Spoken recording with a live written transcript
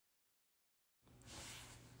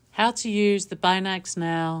How to use the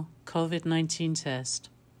BinaxNow COVID-19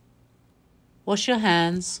 test. Wash your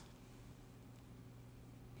hands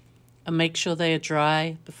and make sure they are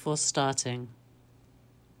dry before starting.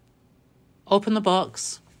 Open the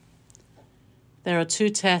box. There are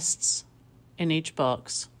 2 tests in each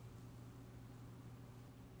box.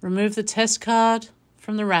 Remove the test card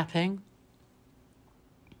from the wrapping.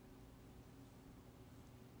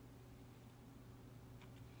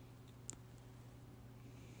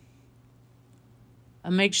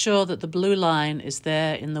 And make sure that the blue line is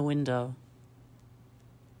there in the window.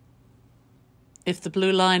 If the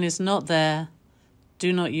blue line is not there,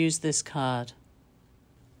 do not use this card.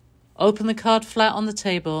 Open the card flat on the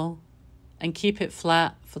table and keep it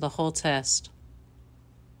flat for the whole test.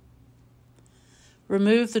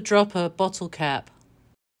 Remove the dropper bottle cap.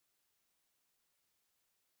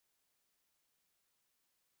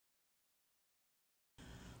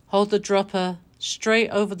 Hold the dropper straight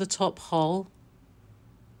over the top hole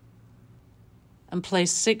and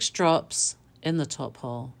place 6 drops in the top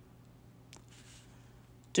hole.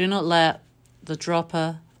 Do not let the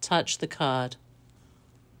dropper touch the card.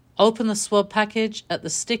 Open the swab package at the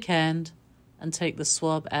stick end and take the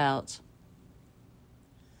swab out.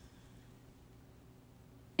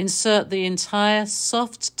 Insert the entire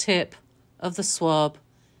soft tip of the swab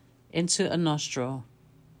into a nostril.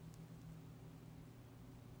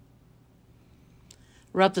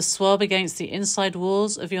 Rub the swab against the inside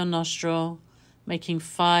walls of your nostril, making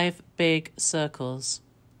 5 big circles.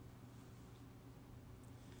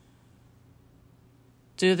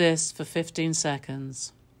 Do this for 15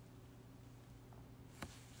 seconds.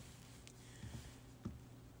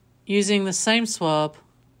 Using the same swab,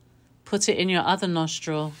 put it in your other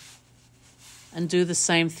nostril and do the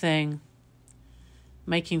same thing,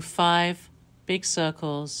 making 5 big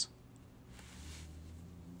circles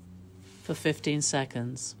for 15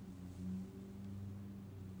 seconds.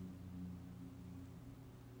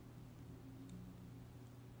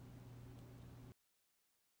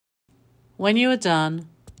 When you are done,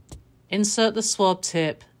 insert the swab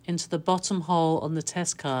tip into the bottom hole on the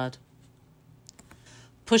test card.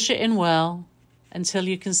 Push it in well until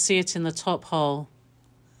you can see it in the top hole.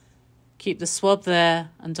 Keep the swab there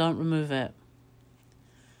and don't remove it.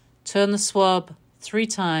 Turn the swab 3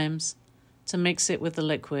 times to mix it with the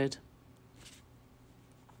liquid.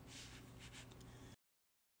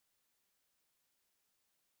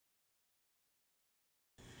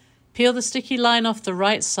 Peel the sticky line off the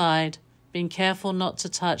right side, being careful not to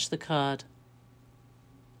touch the card.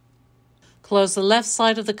 Close the left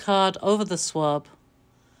side of the card over the swab.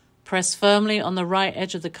 Press firmly on the right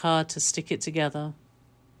edge of the card to stick it together.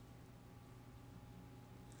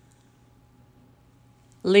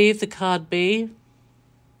 Leave the card be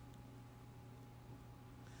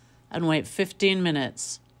and wait 15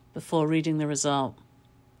 minutes before reading the result.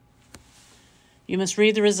 You must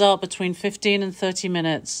read the result between 15 and 30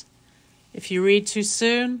 minutes. If you read too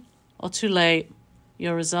soon or too late,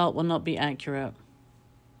 your result will not be accurate.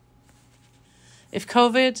 If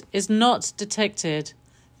COVID is not detected,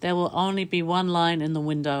 there will only be 1 line in the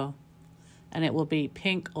window, and it will be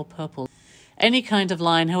pink or purple. Any kind of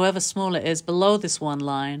line, however small it is, below this 1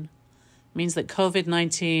 line means that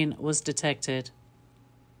COVID-19 was detected.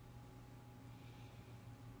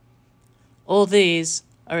 All these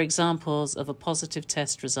are examples of a positive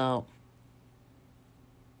test result.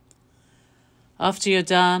 After you're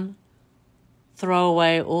done, throw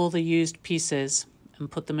away all the used pieces and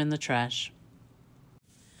put them in the trash.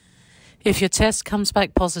 If your test comes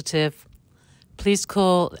back positive, please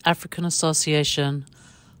call African Association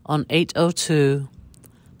on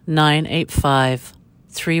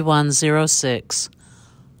 802-985-3106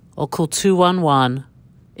 or call 211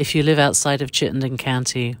 if you live outside of Chittenden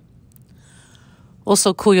County.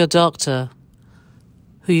 Also call your doctor,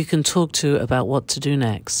 who you can talk to about what to do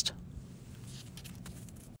next.